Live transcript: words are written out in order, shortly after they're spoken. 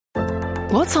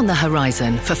What's on the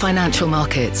horizon for financial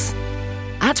markets?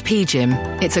 At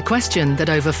PGIM, it's a question that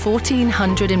over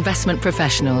 1,400 investment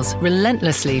professionals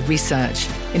relentlessly research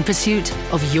in pursuit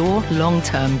of your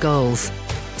long-term goals.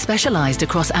 Specialised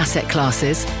across asset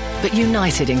classes, but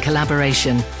united in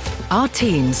collaboration, our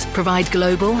teams provide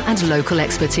global and local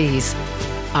expertise.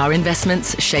 Our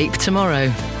investments shape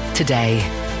tomorrow, today.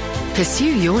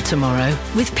 Pursue your tomorrow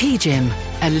with PGIM,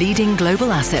 a leading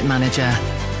global asset manager.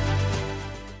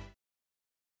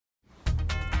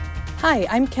 Hi,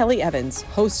 I'm Kelly Evans,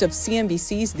 host of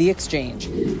CNBC's The Exchange,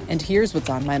 and here's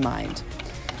what's on my mind.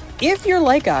 If you're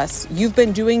like us, you've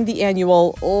been doing the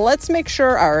annual, let's make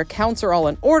sure our accounts are all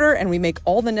in order and we make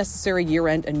all the necessary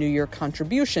year-end and New Year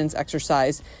contributions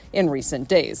exercise in recent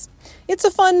days. It's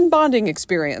a fun bonding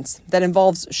experience that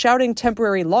involves shouting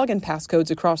temporary login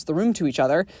passcodes across the room to each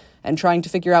other and trying to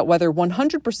figure out whether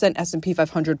 100% S&P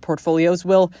 500 portfolios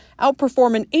will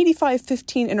outperform an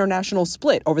 85-15 international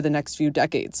split over the next few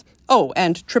decades. Oh,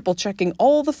 and triple-checking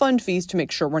all the fund fees to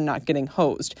make sure we're not getting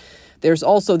hosed. There's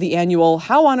also the annual,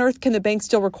 how on earth can the bank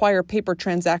still require paper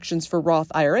transactions for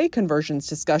Roth IRA conversions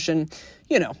discussion?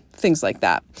 You know, things like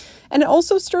that. And it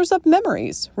also stirs up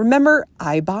memories. Remember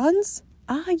I-bonds?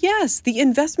 Ah, yes, the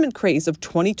investment craze of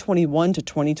 2021 to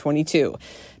 2022.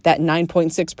 That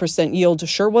 9.6% yield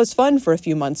sure was fun for a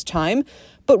few months' time,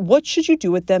 but what should you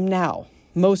do with them now?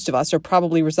 Most of us are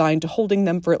probably resigned to holding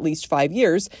them for at least 5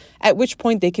 years, at which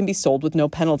point they can be sold with no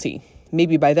penalty.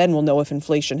 Maybe by then we'll know if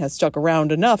inflation has stuck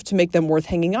around enough to make them worth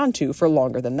hanging on to for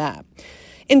longer than that.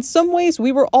 In some ways,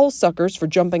 we were all suckers for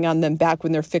jumping on them back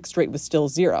when their fixed rate was still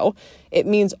zero. It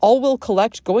means all we'll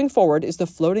collect going forward is the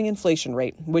floating inflation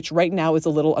rate, which right now is a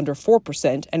little under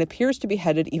 4% and appears to be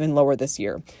headed even lower this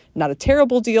year. Not a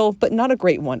terrible deal, but not a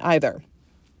great one either.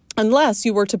 Unless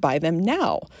you were to buy them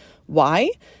now.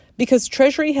 Why? Because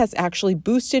Treasury has actually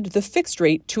boosted the fixed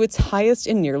rate to its highest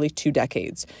in nearly 2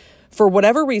 decades. For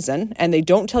whatever reason, and they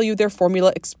don't tell you their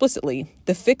formula explicitly,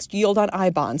 the fixed yield on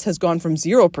I-bonds has gone from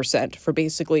 0% for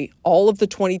basically all of the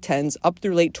 2010s up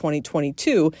through late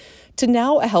 2022 to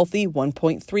now a healthy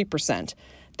 1.3%.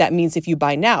 That means if you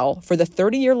buy now, for the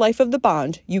 30-year life of the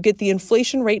bond, you get the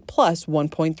inflation rate plus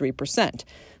 1.3%.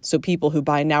 So people who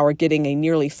buy now are getting a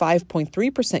nearly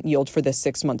 5.3% yield for this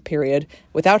 6-month period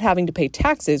without having to pay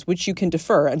taxes, which you can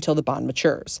defer until the bond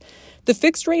matures. The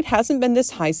fixed rate hasn't been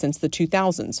this high since the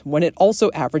 2000s, when it also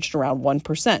averaged around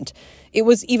 1%. It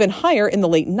was even higher in the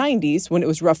late 90s, when it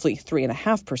was roughly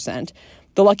 3.5%.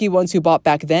 The lucky ones who bought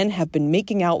back then have been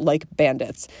making out like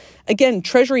bandits. Again,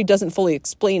 Treasury doesn't fully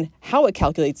explain how it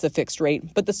calculates the fixed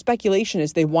rate, but the speculation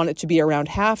is they want it to be around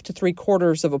 0.5 to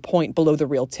 0.75 of a point below the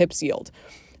real TIPS yield.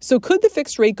 So could the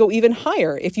fixed rate go even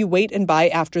higher if you wait and buy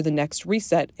after the next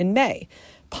reset in May?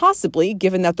 Possibly,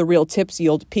 given that the real TIPS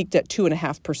yield peaked at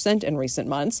 2.5% in recent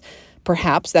months.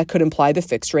 Perhaps that could imply the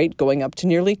fixed rate going up to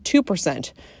nearly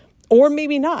 2%. Or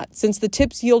maybe not, since the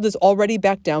TIPS yield is already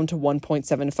back down to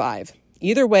 1.75.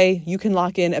 Either way, you can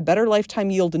lock in a better lifetime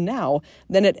yield now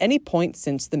than at any point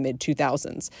since the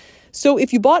mid-2000s. So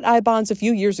if you bought I-bonds a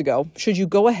few years ago, should you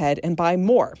go ahead and buy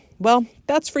more? Well,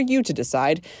 that's for you to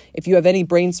decide. If you have any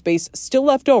brain space still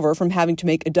left over from having to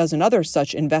make a dozen other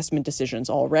such investment decisions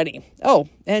already. Oh,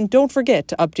 and don't forget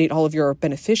to update all of your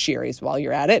beneficiaries while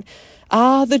you're at it.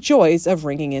 Ah, the joys of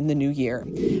ringing in the new year.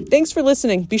 Thanks for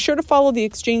listening. Be sure to follow the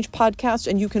Exchange podcast,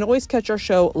 and you can always catch our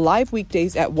show live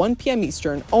weekdays at 1 p.m.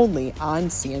 Eastern only on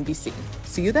CNBC.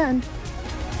 See you then.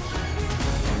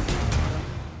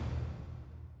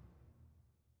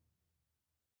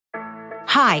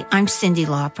 Hi, I'm Cyndi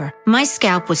Lauper. My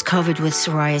scalp was covered with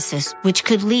psoriasis, which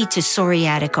could lead to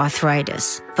psoriatic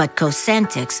arthritis. But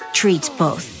Cosentyx treats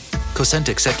both.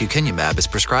 Cosentyx secukinumab is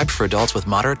prescribed for adults with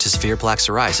moderate to severe plaque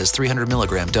psoriasis 300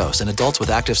 milligram dose and adults with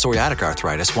active psoriatic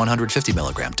arthritis 150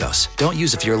 milligram dose. Don't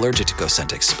use if you're allergic to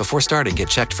Cosentyx. Before starting, get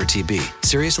checked for TB.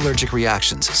 Serious allergic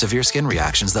reactions, severe skin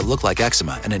reactions that look like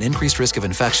eczema, and an increased risk of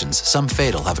infections, some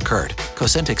fatal, have occurred.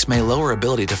 Cosentyx may lower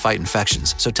ability to fight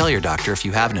infections, so tell your doctor if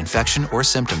you have an infection or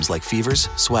symptoms like fevers,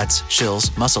 sweats,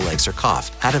 chills, muscle aches, or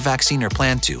cough, had a vaccine or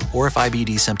plan to, or if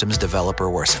IBD symptoms develop or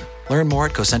worsen. Learn more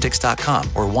at Cosentyx.com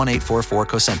or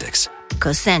 1-844-COSENTYX.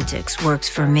 Cosentyx works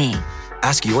for me.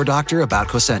 Ask your doctor about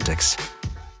Cosentyx.